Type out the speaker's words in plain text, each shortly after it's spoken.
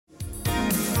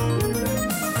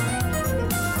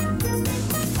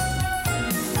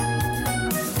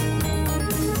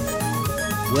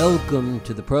Welcome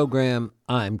to the program.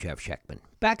 I'm Jeff Schechtman.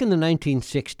 Back in the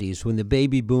 1960s, when the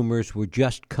baby boomers were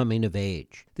just coming of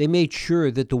age, they made sure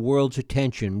that the world's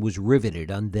attention was riveted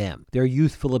on them, their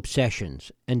youthful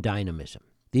obsessions, and dynamism.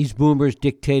 These boomers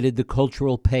dictated the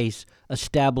cultural pace,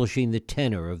 establishing the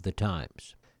tenor of the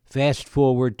times. Fast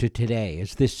forward to today,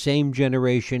 as this same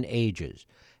generation ages,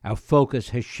 our focus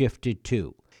has shifted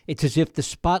too. It's as if the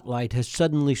spotlight has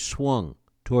suddenly swung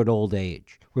toward old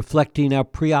age, reflecting our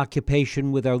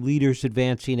preoccupation with our leaders'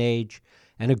 advancing age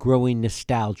and a growing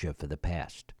nostalgia for the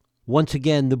past. Once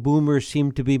again, the boomers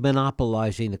seem to be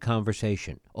monopolizing the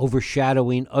conversation,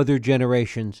 overshadowing other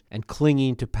generations and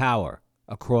clinging to power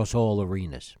across all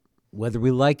arenas. Whether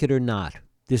we like it or not,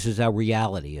 this is our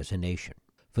reality as a nation.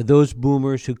 For those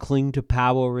boomers who cling to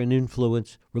power and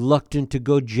influence, reluctant to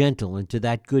go gentle into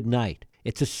that good night,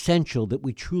 it's essential that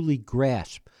we truly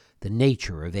grasp the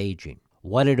nature of aging,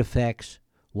 what it affects,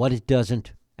 what it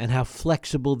doesn't, and how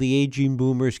flexible the aging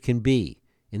boomers can be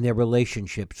in their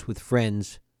relationships with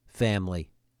friends, family,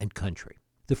 and country.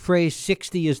 The phrase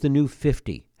 60 is the new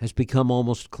 50 has become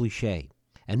almost cliche,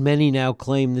 and many now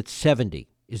claim that 70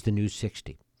 is the new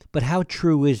 60. But how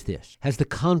true is this? Has the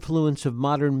confluence of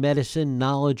modern medicine,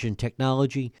 knowledge, and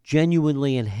technology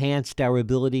genuinely enhanced our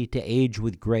ability to age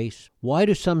with grace? Why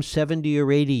do some 70 or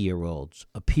 80-year-olds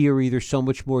appear either so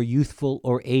much more youthful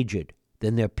or aged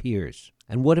than their peers?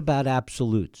 And what about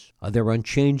absolutes? Are there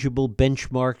unchangeable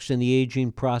benchmarks in the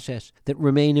aging process that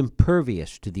remain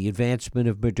impervious to the advancement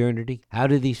of modernity? How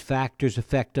do these factors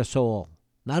affect us all,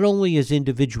 not only as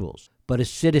individuals, but as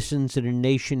citizens in a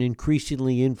nation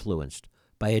increasingly influenced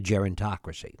by a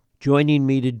gerontocracy? Joining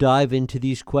me to dive into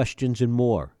these questions and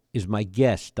more is my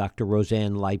guest, Dr.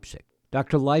 Rosanne Leipzig.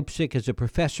 Dr. Leipzig is a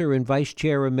professor and vice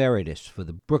chair emeritus for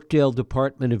the Brookdale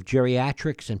Department of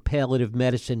Geriatrics and Palliative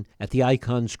Medicine at the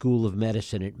Icahn School of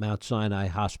Medicine at Mount Sinai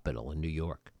Hospital in New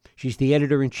York. She's the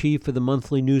editor-in-chief of the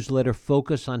monthly newsletter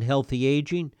Focus on Healthy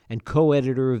Aging and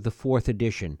co-editor of the 4th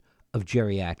edition of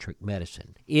Geriatric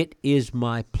Medicine. It is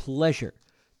my pleasure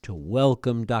to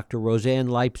welcome Dr. Rosanne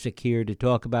Leipzig here to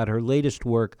talk about her latest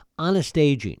work, Honest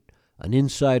Aging, an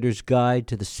insider's guide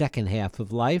to the second half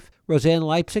of life. Rosanne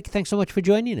Leipzig, thanks so much for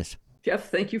joining us. Jeff,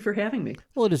 thank you for having me.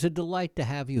 Well, it is a delight to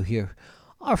have you here.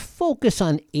 Our focus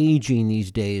on aging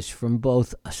these days, from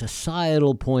both a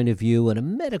societal point of view and a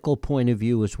medical point of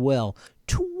view as well,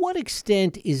 to what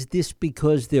extent is this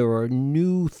because there are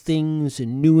new things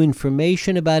and new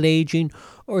information about aging,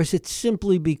 or is it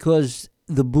simply because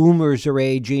the boomers are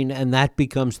aging and that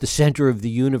becomes the center of the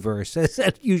universe, as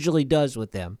that usually does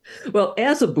with them? Well,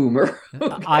 as a boomer.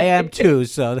 Okay. I am too,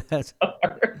 so that's...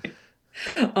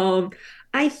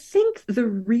 I think the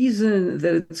reason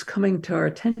that it's coming to our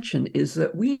attention is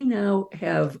that we now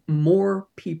have more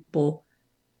people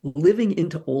living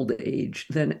into old age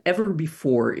than ever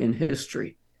before in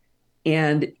history.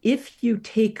 And if you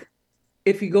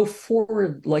go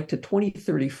forward like to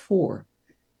 2034,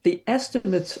 the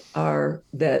estimates are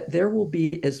that there will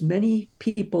be as many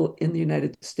people in the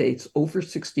United States over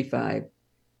 65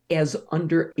 as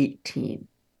under 18,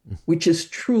 which is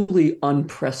truly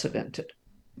unprecedented.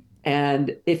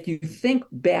 And if you think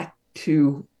back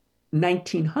to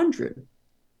 1900,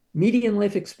 median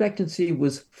life expectancy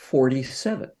was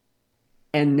 47.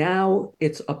 And now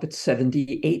it's up at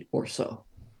 78 or so.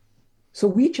 So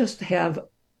we just have,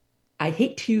 I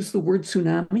hate to use the word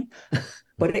tsunami,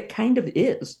 but it kind of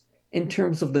is in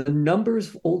terms of the numbers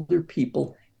of older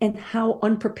people and how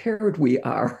unprepared we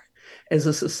are as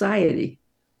a society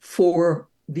for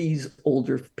these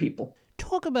older people.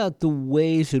 Talk about the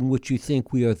ways in which you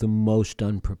think we are the most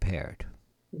unprepared.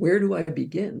 Where do I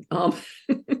begin?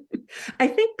 I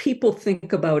think people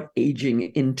think about aging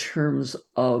in terms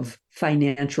of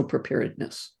financial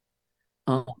preparedness.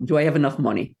 Do I have enough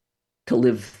money to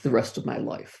live the rest of my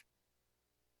life?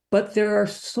 But there are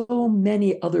so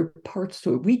many other parts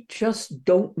to it. We just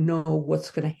don't know what's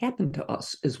going to happen to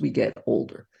us as we get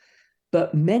older.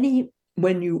 But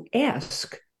when you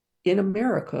ask in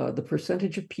America, the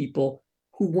percentage of people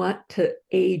who want to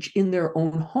age in their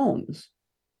own homes,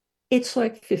 it's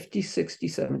like 50, 60,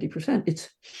 70%. It's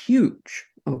huge,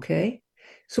 okay?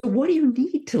 So what do you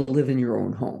need to live in your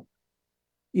own home?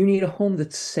 You need a home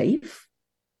that's safe,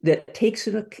 that takes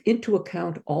into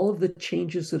account all of the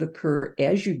changes that occur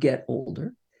as you get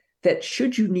older, that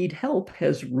should you need help,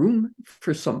 has room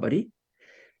for somebody.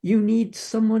 You need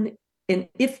someone, and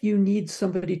if you need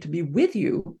somebody to be with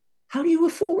you, how do you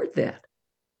afford that?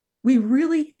 We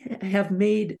really have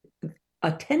made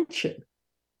a tension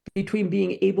between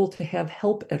being able to have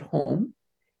help at home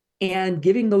and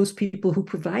giving those people who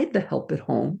provide the help at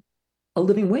home a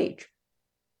living wage.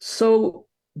 So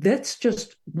that's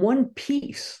just one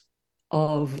piece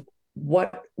of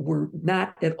what we're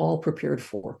not at all prepared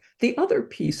for. The other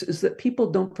piece is that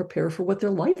people don't prepare for what their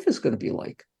life is going to be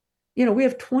like. We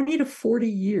have 20 to 40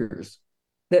 years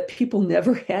that people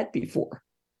never had before.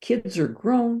 Kids are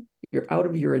grown, you're out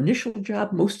of your initial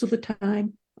job most of the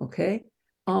time. Okay.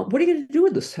 What are you going to do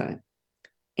with this time?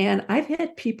 And I've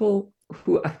had people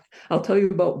who, I'll tell you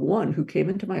about one who came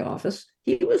into my office.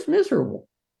 He was miserable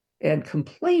and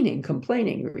complaining,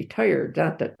 retired,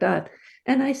 dot, dot, dot.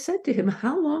 And I said to him,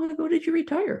 how long ago did you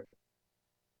retire?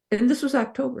 And this was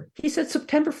October. He said,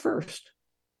 September 1st.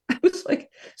 I was like,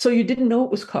 so you didn't know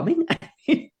it was coming?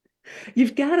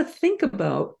 You've got to think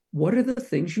about what are the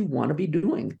things you want to be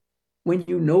doing when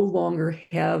you no longer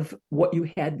have what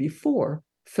you had before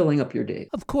filling up your day.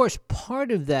 Of course,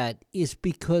 part of that is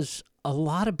because a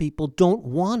lot of people don't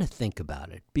want to think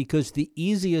about it, because the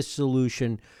easiest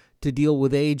solution to deal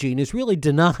with aging is really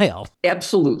denial.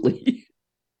 Absolutely.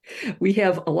 We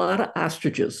have a lot of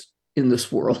ostriches in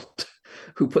this world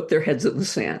who put their heads in the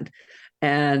sand.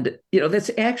 And,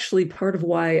 that's actually part of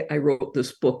why I wrote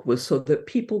this book, was so that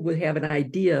people would have an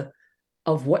idea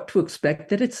of what to expect,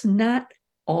 that it's not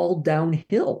all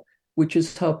downhill, which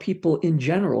is how people in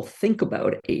general think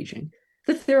about aging,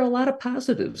 that there are a lot of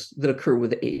positives that occur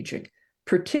with aging,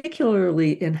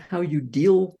 particularly in how you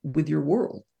deal with your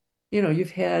world.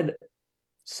 You've had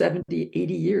 70,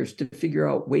 80 years to figure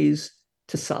out ways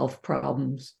to solve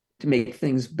problems, to make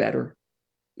things better.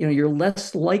 You're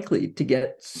less likely to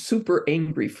get super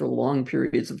angry for long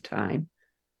periods of time.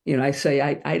 I say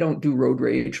I don't do road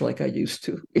rage like I used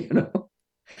to,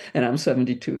 and I'm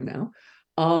 72 now.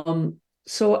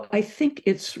 So I think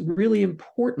it's really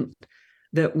important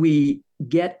that we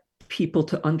get people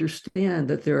to understand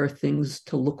that there are things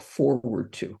to look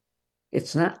forward to.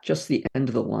 It's not just the end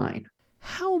of the line.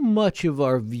 How much of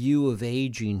our view of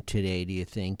aging today, do you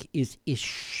think, is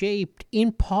shaped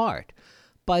in part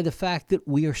by the fact that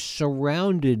we are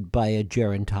surrounded by a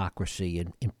gerontocracy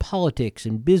in politics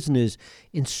and business,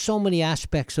 in so many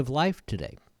aspects of life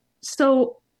today?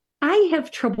 So I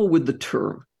have trouble with the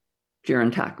term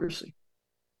gerontocracy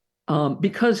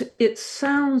because it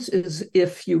sounds as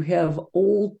if you have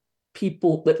old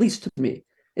people, at least to me,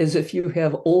 as if you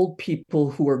have old people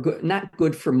who are good, not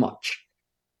good for much.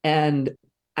 And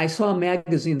I saw a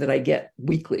magazine that I get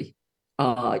weekly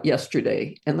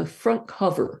yesterday, and the front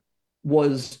cover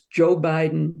was Joe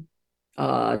Biden,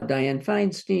 Dianne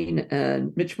Feinstein,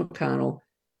 and Mitch McConnell,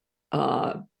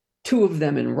 two of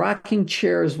them in rocking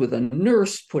chairs with a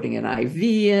nurse putting an IV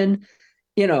in,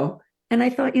 and I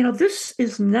thought, this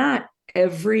is not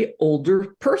every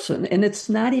older person, and it's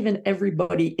not even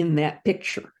everybody in that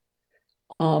picture.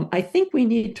 I think we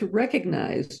need to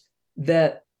recognize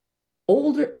that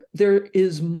there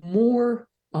is more,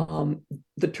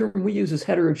 the term we use is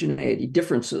heterogeneity,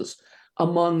 differences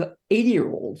among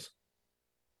 80-year-olds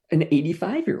and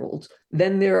 85-year-olds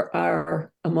than there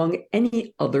are among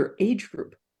any other age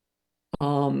group.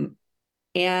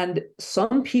 And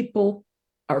some people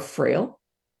are frail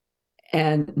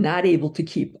and not able to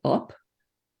keep up.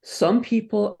 Some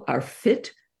people are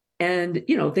fit and,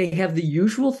 they have the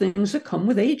usual things that come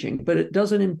with aging, but it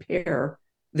doesn't impair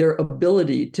their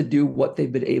ability to do what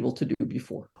they've been able to do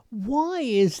before. Why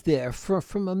is there,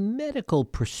 from a medical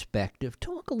perspective,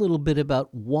 talk a little bit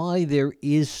about why there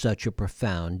is such a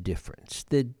profound difference,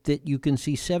 that you can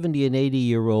see 70 and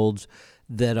 80-year-olds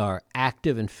that are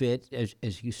active and fit,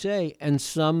 as you say, and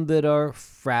some that are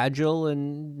fragile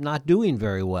and not doing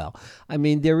very well. I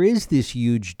mean, there is this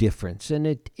huge difference, and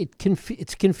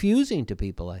it's confusing to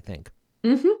people, I think.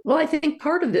 Mm-hmm. Well, I think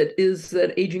part of it is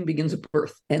that aging begins at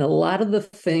birth. And a lot of the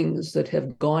things that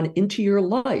have gone into your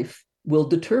life will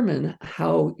determine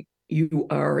how you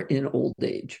are in old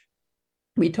age.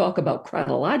 We talk about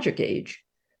chronologic age,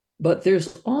 but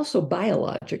there's also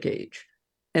biologic age.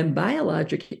 And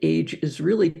biologic age is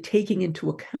really taking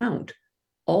into account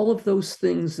all of those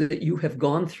things that you have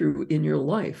gone through in your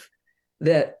life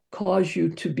that cause you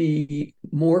to be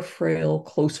more frail,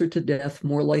 closer to death,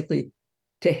 more likely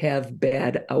to have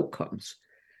bad outcomes.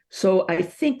 So I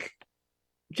think,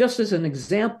 just as an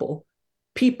example,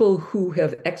 people who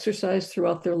have exercised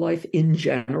throughout their life in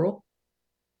general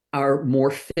are more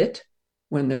fit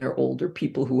when they're older.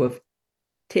 People who have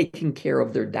taken care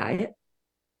of their diet,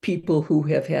 people who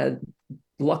have had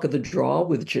luck of the draw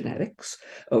with genetics,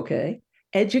 okay?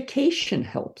 Education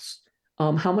helps.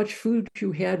 How much food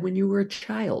you had when you were a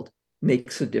child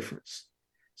makes a difference.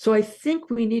 So I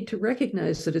think we need to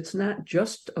recognize that it's not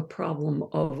just a problem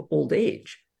of old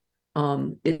age,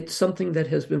 It's something that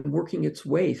has been working its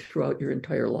way throughout your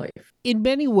entire life. In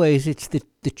many ways, it's the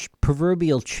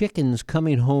proverbial chickens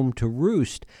coming home to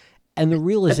roost. And the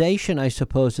realization, I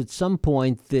suppose, at some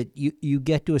point that you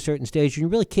get to a certain stage and you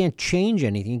really can't change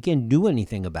anything. You can't do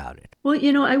anything about it. Well,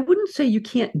 I wouldn't say you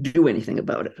can't do anything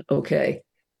about it. Okay.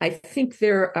 I think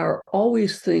there are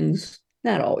always things,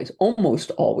 not always,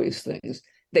 almost always things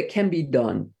that can be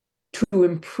done to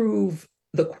improve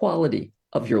the quality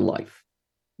of your life,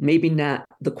 maybe not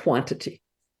the quantity.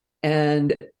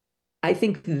 And I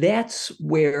think that's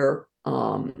where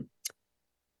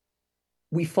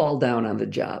we fall down on the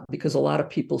job because a lot of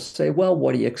people say, well,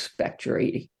 what do you expect? You're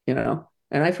 80, And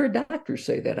I've heard doctors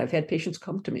say that. I've had patients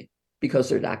come to me because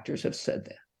their doctors have said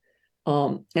that.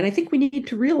 And I think we need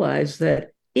to realize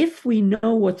that if we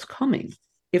know what's coming,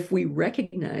 if we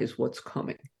recognize what's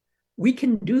coming, we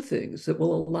can do things that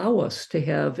will allow us to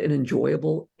have an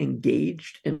enjoyable,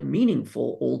 engaged, and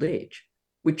meaningful old age,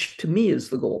 which to me is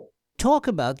the goal. Talk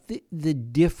about the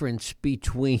difference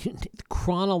between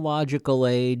chronological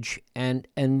age and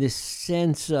this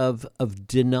sense of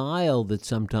denial that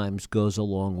sometimes goes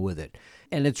along with it.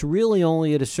 And it's really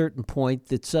only at a certain point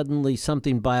that suddenly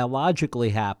something biologically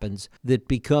happens that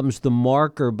becomes the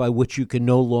marker by which you can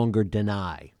no longer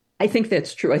deny. I think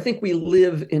that's true. I think we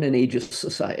live in an ageist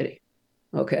society.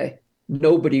 Okay.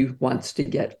 Nobody wants to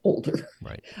get older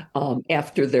Right.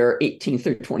 After their 18th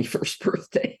or 21st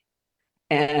birthday.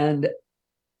 And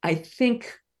I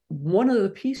think one of the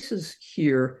pieces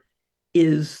here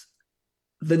is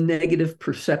the negative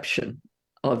perception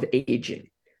of aging.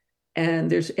 And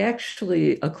there's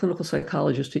actually a clinical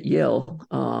psychologist at Yale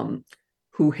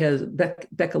who has,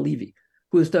 Becca Levy,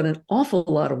 who has done an awful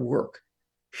lot of work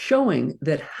showing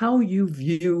that how you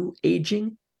view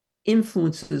aging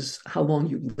influences how long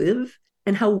you live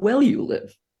and how well you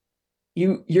live.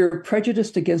 You're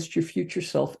prejudiced against your future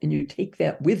self and you take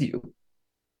that with you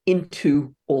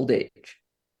into old age.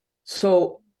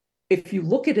 So if you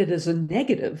look at it as a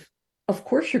negative, of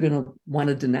course you're going to want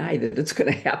to deny that it's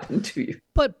going to happen to you.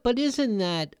 But isn't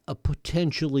that a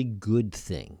potentially good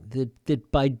thing?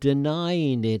 That by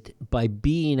denying it, by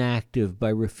being active, by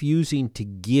refusing to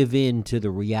give in to the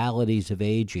realities of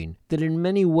aging, that in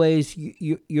many ways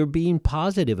you're being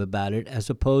positive about it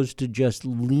as opposed to just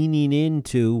leaning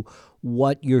into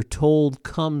what you're told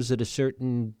comes at a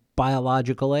certain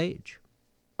biological age.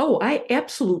 Oh, I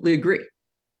absolutely agree.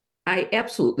 I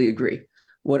absolutely agree.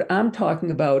 What I'm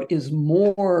talking about is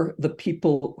more the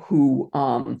people who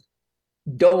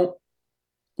don't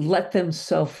let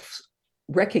themselves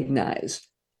recognize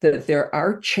that there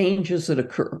are changes that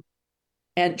occur.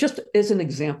 And just as an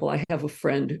example, I have a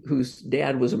friend whose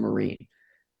dad was a Marine,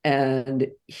 and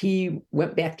he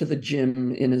went back to the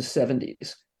gym in his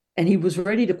 70s. And he was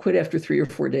ready to quit after 3 or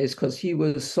 4 days because he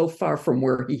was so far from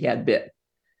where he had been.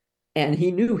 And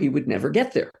he knew he would never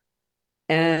get there.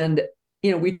 And,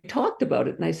 we talked about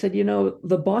it. And I said,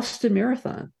 the Boston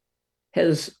Marathon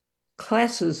has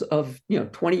classes of,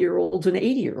 20-year-olds and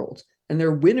 80-year-olds, and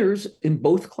they're winners in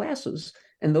both classes.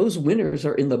 And those winners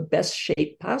are in the best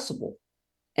shape possible.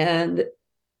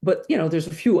 But there's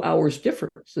a few hours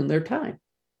difference in their time.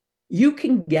 You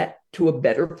can get to a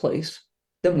better place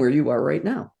than where you are right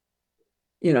now.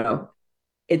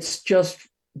 It's just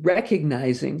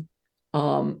recognizing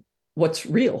what's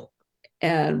real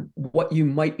and what you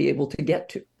might be able to get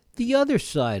to. The other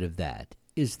side of that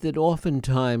is that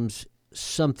oftentimes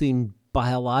something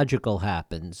biological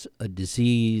happens, a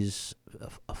disease,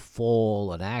 a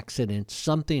fall, an accident,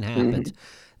 something happens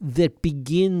that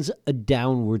begins a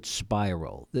downward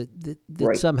spiral, that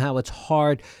Right. somehow it's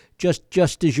hard,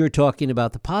 just as you're talking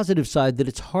about the positive side, that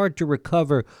it's hard to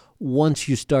recover once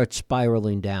you start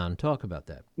spiraling down. Talk about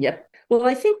that. Yep. Well,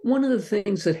 I think one of the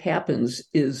things that happens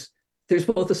is there's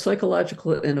both a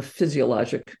psychological and a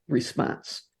physiologic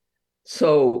response.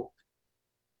 So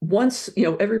once,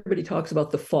 everybody talks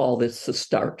about the fall, that's the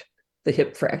start, the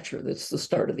hip fracture, that's the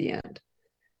start of the end.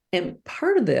 And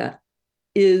part of that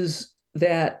is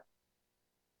that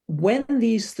when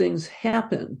these things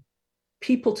happen,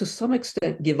 people to some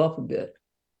extent give up a bit.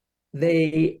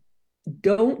 They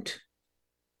don't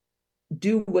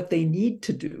do what they need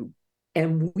to do.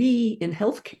 And we in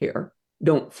healthcare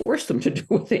don't force them to do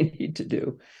what they need to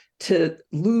do to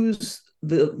lose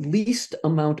the least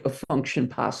amount of function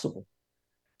possible.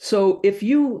 So if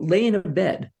you lay in a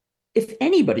bed, if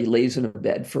anybody lays in a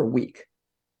bed for a week,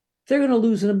 they're going to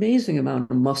lose an amazing amount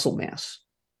of muscle mass.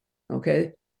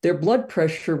 Okay. Their blood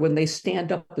pressure when they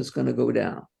stand up is going to go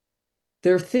down.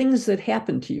 There are things that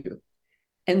happen to you.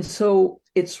 And so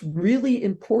it's really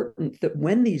important that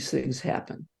when these things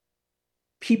happen,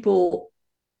 people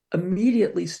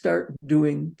immediately start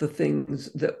doing the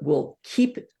things that will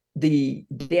keep the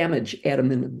damage at a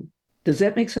minimum. Does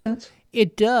that make sense?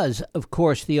 It does. Of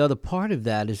course, the other part of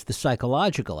that is the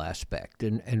psychological aspect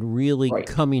and really Right.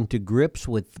 coming to grips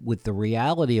with the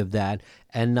reality of that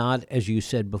and not, as you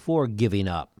said before, giving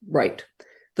up. Right.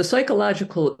 The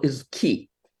psychological is key.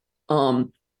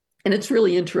 Um, and it's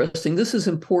really interesting. This is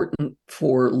important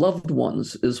for loved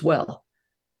ones as well,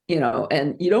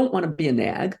 and you don't want to be a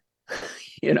nag,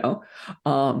 you know,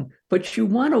 but you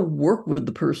want to work with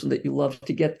the person that you love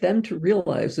to get them to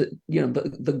realize that,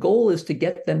 the goal is to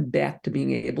get them back to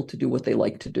being able to do what they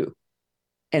like to do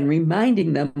and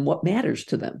reminding them what matters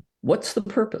to them. What's the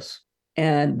purpose?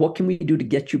 And what can we do to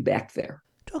get you back there?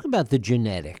 Talk about the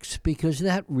genetics, because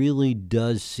that really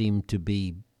does seem to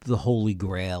be the holy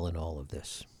grail in all of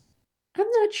this. I'm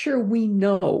not sure we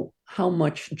know how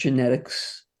much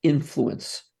genetics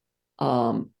influence.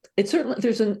 It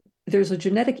certainly there's a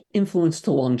genetic influence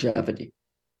to longevity.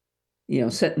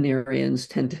 Centenarians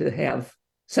tend to have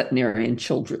centenarian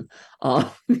children.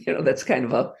 That's kind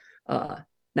of a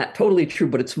not totally true,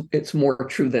 but it's more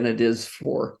true than it is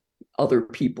for other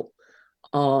people.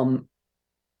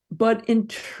 But in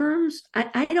terms,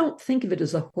 I don't think of it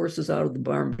as a horses out of the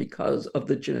barn because of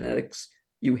the genetics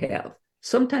you have.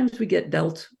 Sometimes we get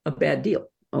dealt a bad deal,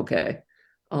 okay?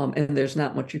 And there's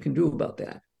not much you can do about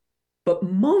that. But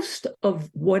most of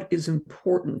what is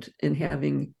important in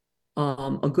having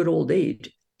a good old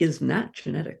age is not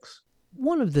genetics.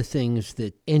 One of the things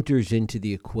that enters into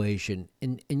the equation,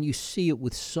 and you see it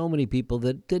with so many people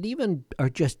that even are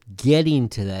just getting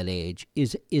to that age,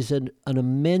 is an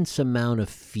immense amount of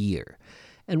fear.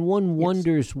 And one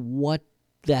wonders what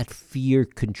that fear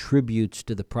contributes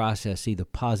to the process, either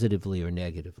positively or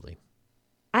negatively.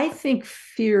 I think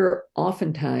fear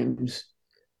oftentimes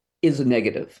is a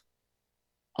negative.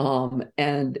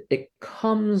 And it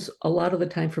comes a lot of the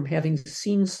time from having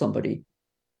seen somebody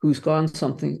who's gone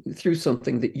through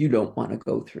something that you don't want to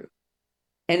go through.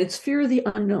 And it's fear of the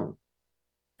unknown.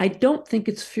 I don't think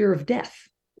it's fear of death.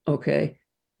 Okay.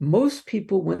 Most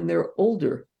people, when they're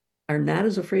older, are not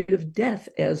as afraid of death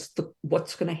as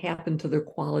what's going to happen to their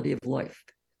quality of life.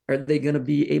 Are they going to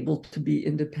be able to be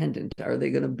independent? Are they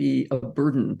going to be a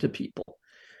burden to people?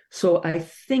 So I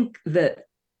think that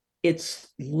it's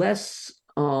less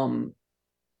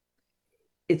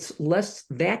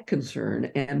that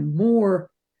concern and more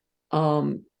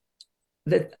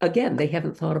that, again, they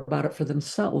haven't thought about it for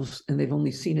themselves and they've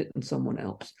only seen it in someone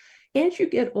else. As you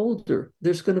get older,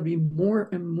 there's going to be more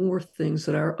and more things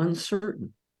that are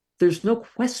uncertain. There's no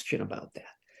question about that.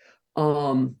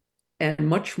 And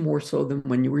much more so than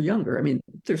when you were younger. I mean,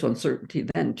 there's uncertainty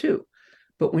then too,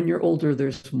 but when you're older,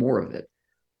 there's more of it.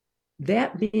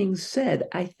 That being said,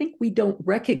 I think we don't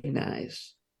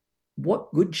recognize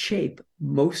what good shape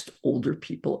most older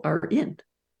people are in.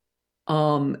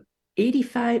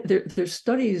 85, there's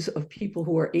studies of people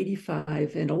who are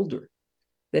 85 and older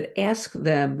that ask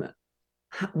them,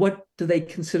 what do they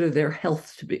consider their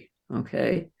health to be?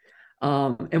 Okay.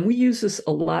 And we use this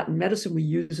a lot in medicine. We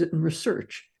use it in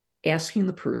research, asking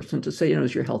the person to say,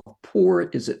 is your health poor?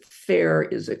 Is it fair?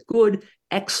 Is it good?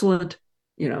 Excellent?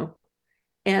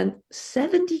 And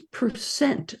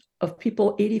 70% of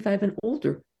people 85 and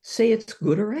older say it's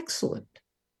good or excellent.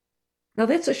 Now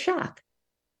that's a shock.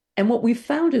 And what we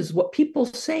found is what people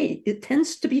say, it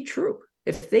tends to be true.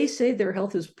 If they say their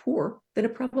health is poor, then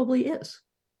it probably is.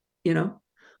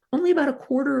 Only about a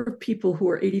quarter of people who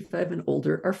are 85 and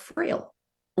older are frail.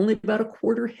 Only about a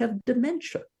quarter have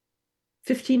dementia.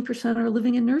 15% are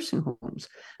living in nursing homes.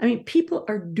 I mean, people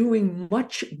are doing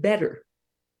much better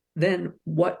than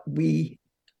what we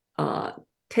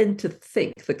tend to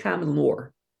think, the common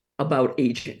lore about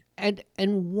aging. And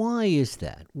why is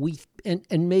that?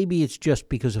 And maybe it's just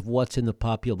because of what's in the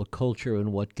popular culture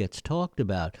and what gets talked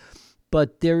about.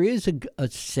 But there is a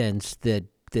sense that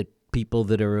people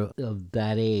that are of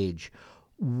that age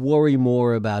worry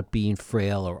more about being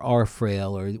frail or are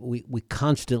frail, or we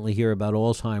constantly hear about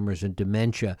Alzheimer's and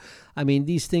dementia. I mean,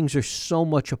 these things are so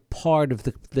much a part of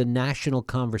the national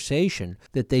conversation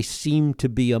that they seem to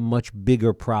be a much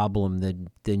bigger problem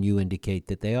than you indicate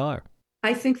that they are.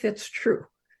 I think that's true.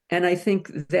 And I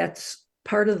think that's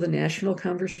part of the national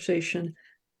conversation.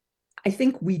 I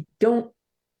think we don't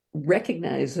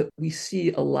recognize that we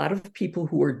see a lot of people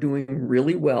who are doing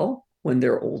really well when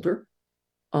they're older.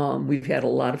 We've had a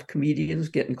lot of comedians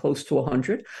getting close to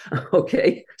 100,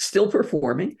 okay, still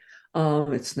performing.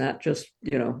 It's not just,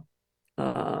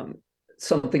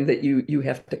 something that you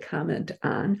have to comment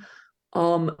on.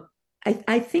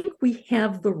 I think we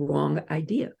have the wrong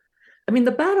idea. I mean,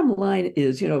 the bottom line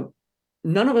is,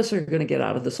 None of us are going to get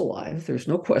out of this alive. There's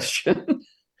no question.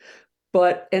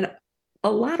 And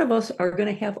a lot of us are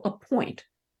going to have a point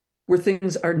where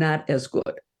things are not as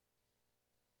good.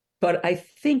 But I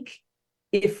think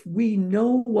if we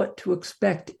know what to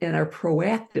expect and are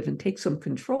proactive and take some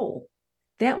control,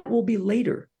 that will be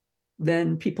later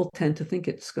than people tend to think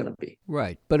it's going to be.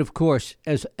 Right. But of course,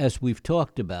 as we've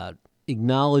talked about,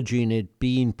 acknowledging it,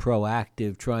 being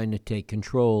proactive, trying to take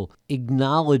control,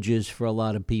 acknowledges for a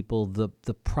lot of people the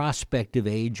prospect of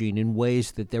aging in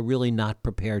ways that they're really not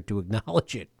prepared to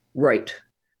acknowledge it. Right,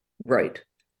 right.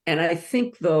 And I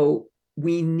think, though,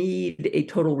 we need a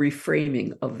total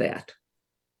reframing of that.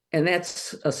 And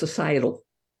that's a societal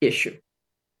issue.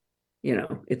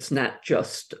 It's not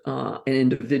just an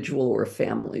individual or a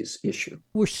family's issue.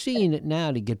 We're seeing it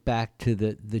now, to get back to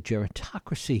the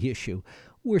gerontocracy issue.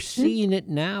 We're seeing it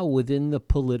now within the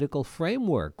political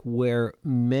framework, where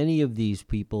many of these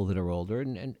people that are older,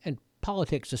 and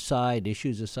politics aside,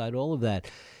 issues aside, all of that,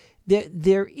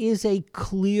 there is a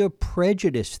clear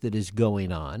prejudice that is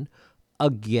going on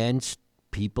against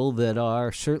people that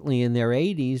are certainly in their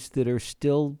 80s that are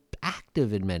still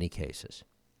active in many cases.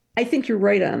 I think you're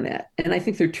right on that. And I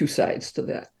think there are two sides to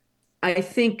that. I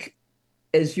think,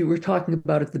 as you were talking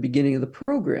about at the beginning of the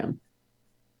program,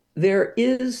 there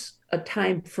is a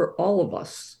time for all of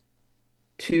us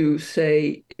to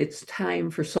say, it's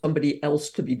time for somebody else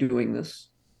to be doing this.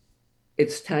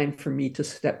 It's time for me to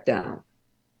step down.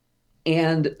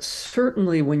 And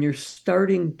certainly when you're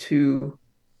starting to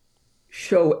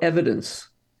show evidence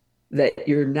that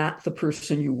you're not the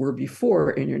person you were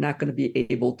before, and you're not going to be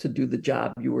able to do the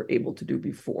job you were able to do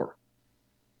before,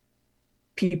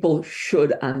 people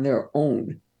should on their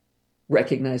own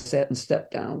recognize that and step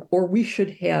down. Or we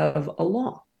should have a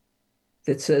law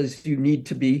that says you need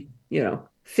to be,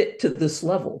 fit to this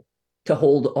level to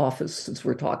hold office, since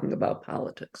we're talking about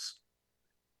politics.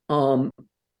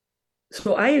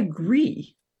 So I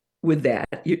agree with that.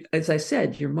 As I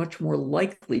said, you're much more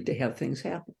likely to have things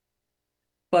happen.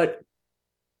 But,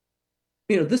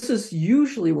 this is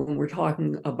usually when we're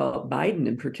talking about Biden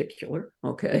in particular,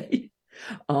 okay,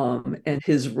 and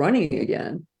his running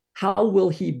again. How will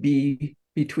he be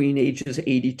between ages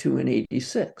 82 and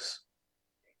 86?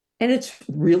 And it's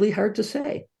really hard to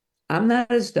say. I'm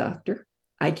not his doctor.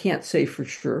 I can't say for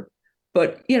sure.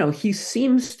 But, he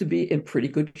seems to be in pretty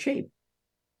good shape.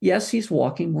 Yes, he's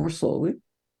walking more slowly.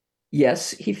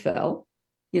 Yes, he fell.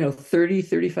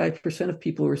 35% of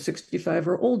people who are 65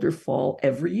 or older fall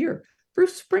every year.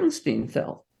 Bruce Springsteen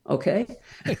fell, okay?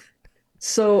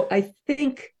 So I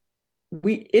think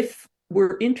if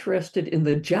we're interested in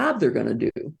the job they're going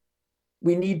to do,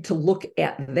 we need to look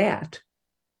at that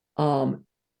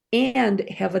and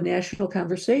have a national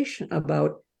conversation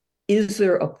about, is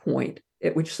there a point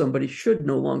at which somebody should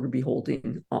no longer be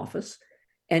holding office,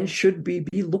 and should we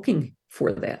be looking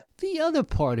for that? The other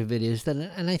part of it is that,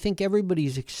 and I think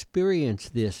everybody's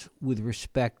experienced this with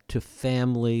respect to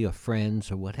family or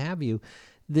friends or what have you,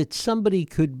 that somebody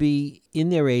could be in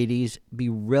their 80s, be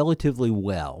relatively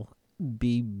well,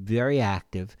 be very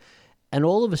active, and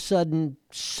all of a sudden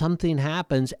something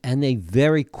happens and they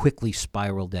very quickly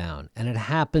spiral down. And it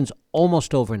happens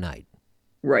almost overnight.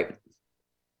 Right.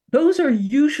 Those are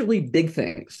usually big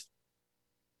things.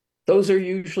 Those are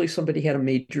usually somebody had a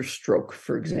major stroke,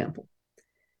 for example.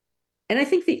 And I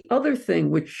think the other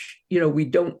thing, which we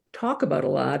don't talk about a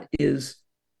lot, is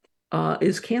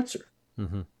cancer.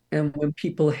 Mm-hmm. And when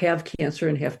people have cancer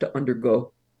and have to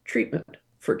undergo treatment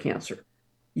for cancer,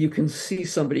 you can see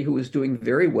somebody who is doing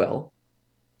very well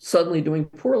suddenly doing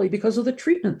poorly because of the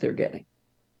treatment they're getting.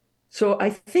 So I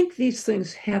think these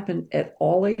things happen at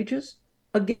all ages.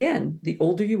 Again, the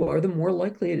older you are, the more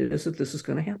likely it is that this is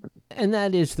going to happen. And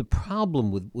that is the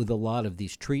problem with a lot of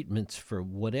these treatments, for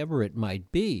whatever it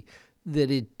might be, that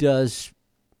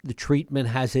the treatment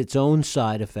has its own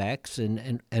side effects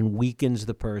and weakens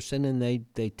the person, and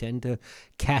they tend to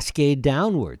cascade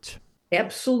downwards.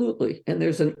 Absolutely. And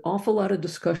there's an awful lot of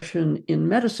discussion in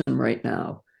medicine right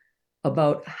now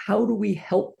about how do we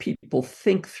help people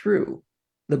think through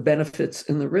the benefits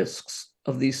and the risks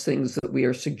of these things that we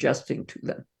are suggesting to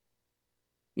them.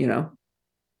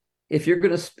 If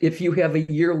you have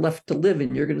a year left to live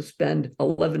and you're going to spend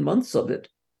 11 months of it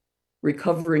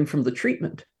recovering from the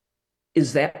treatment,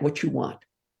 is that what you want?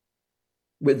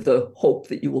 With the hope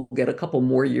that you will get a couple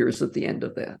more years at the end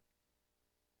of that.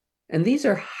 And these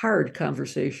are hard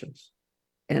conversations.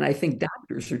 And I think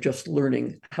doctors are just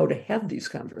learning how to have these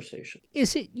conversations.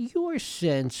 Is it your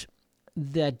sense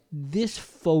that this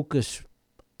focus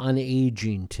on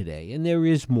aging today, and there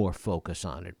is more focus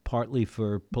on it, partly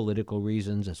for political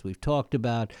reasons, as we've talked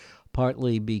about,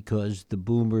 partly because the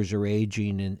boomers are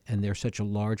aging and they're such a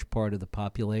large part of the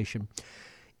population.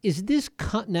 Is this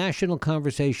national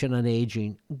conversation on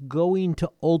aging going to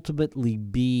ultimately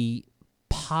be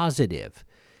positive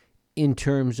in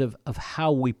terms of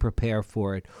how we prepare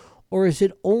for it? Or is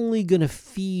it only going to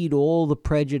feed all the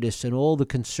prejudice and all the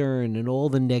concern and all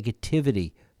the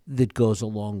negativity that goes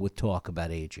along with talk about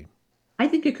aging? I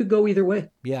think it could go either way.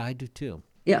 Yeah, I do too.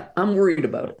 Yeah, I'm worried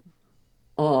about it.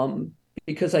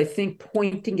 Because I think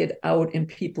pointing it out in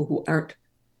people who aren't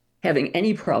having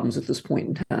any problems at this point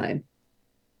in time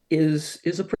is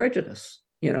a prejudice,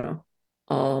 you know.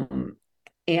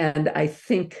 And I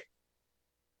think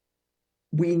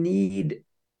we need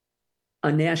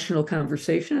a national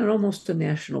conversation and almost a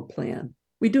national plan.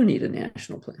 We do need a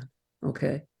national plan.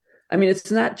 Okay. I mean, it's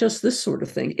not just this sort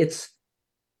of thing. It's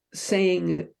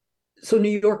saying, so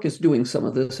New York is doing some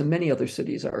of this and many other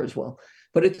cities are as well,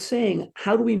 but it's saying,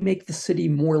 how do we make the city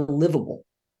more livable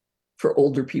for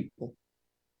older people?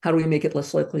 How do we make it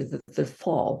less likely that they'll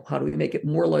fall? How do we make it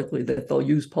more likely that they'll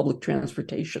use public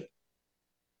transportation?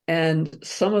 And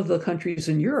some of the countries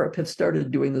in Europe have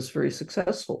started doing this very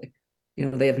successfully. You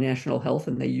know, they have national health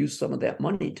and they use some of that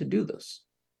money to do this.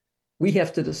 We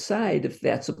have to decide if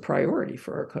that's a priority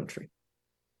for our country.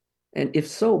 And if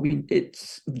so,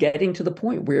 it's getting to the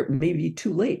point where it may be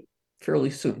too late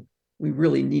fairly soon. We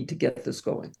really need to get this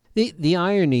going. The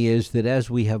irony is that as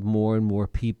we have more and more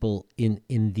people in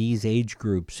these age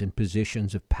groups in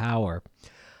positions of power,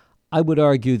 I would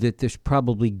argue that there's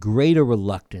probably greater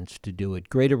reluctance to do it,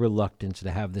 greater reluctance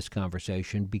to have this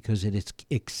conversation because it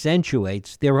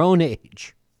accentuates their own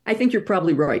age. I think you're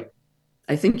probably right.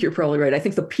 I think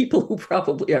the people who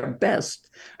probably are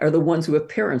best are the ones who have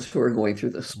parents who are going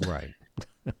through this. Right.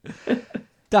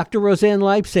 Dr. Rosanne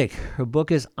Leipzig, her book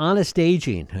is Honest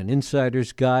Aging, An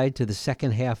Insider's Guide to the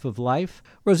Second Half of Life.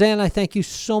 Rosanne, I thank you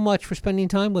so much for spending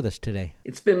time with us today.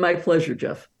 It's been my pleasure,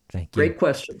 Jeff. Thank you. Great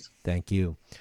questions. Thank you.